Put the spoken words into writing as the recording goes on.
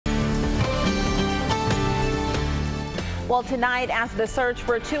Well, tonight, as the search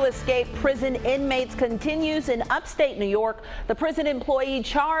for two escaped prison inmates continues in upstate New York, the prison employee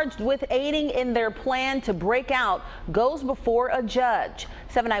charged with aiding in their plan to break out goes before a judge.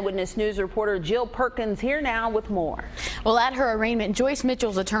 7 Eyewitness News reporter Jill Perkins here now with more. Well, at her arraignment, Joyce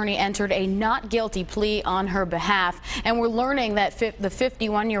Mitchell's attorney entered a not guilty plea on her behalf, and we're learning that the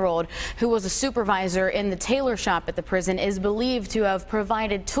 51-year-old, who was a supervisor in the tailor shop at the prison, is believed to have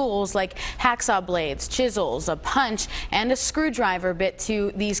provided tools like hacksaw blades, chisels, a punch, and a screwdriver bit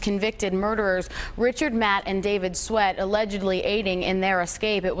to these convicted murderers, Richard, Matt, and David Sweat, allegedly aiding in their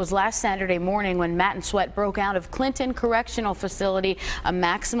escape. It was last Saturday morning when Matt and Sweat broke out of Clinton Correctional Facility, a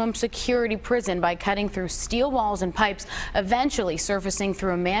maximum security prison, by cutting through steel walls and pipes, eventually surfacing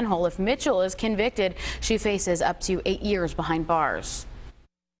through a manhole. If Mitchell is convicted, she faces up to 8 years behind bars.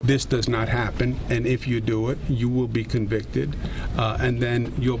 This does not happen, and if you do it, you will be convicted, and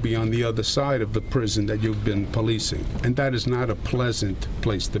then you'll be on the other side of the prison that you've been policing, and that is not a pleasant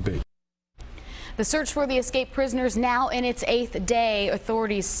place to be. The search for the escaped prisoners now in its 8th day.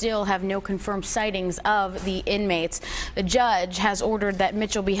 Authorities still have no confirmed sightings of the inmates. The judge has ordered that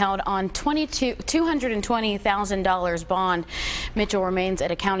Mitchell be held on $220,000 bond. Mitchell remains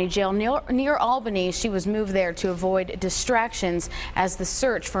at a county jail near Albany. She was moved there to avoid distractions as the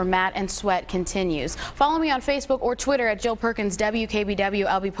search for Matt and Sweat continues. Follow me on Facebook or Twitter at Jill Perkins WKBW.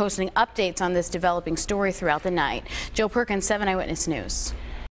 I'll be posting updates on this developing story throughout the night. Jill Perkins, 7 Eyewitness News.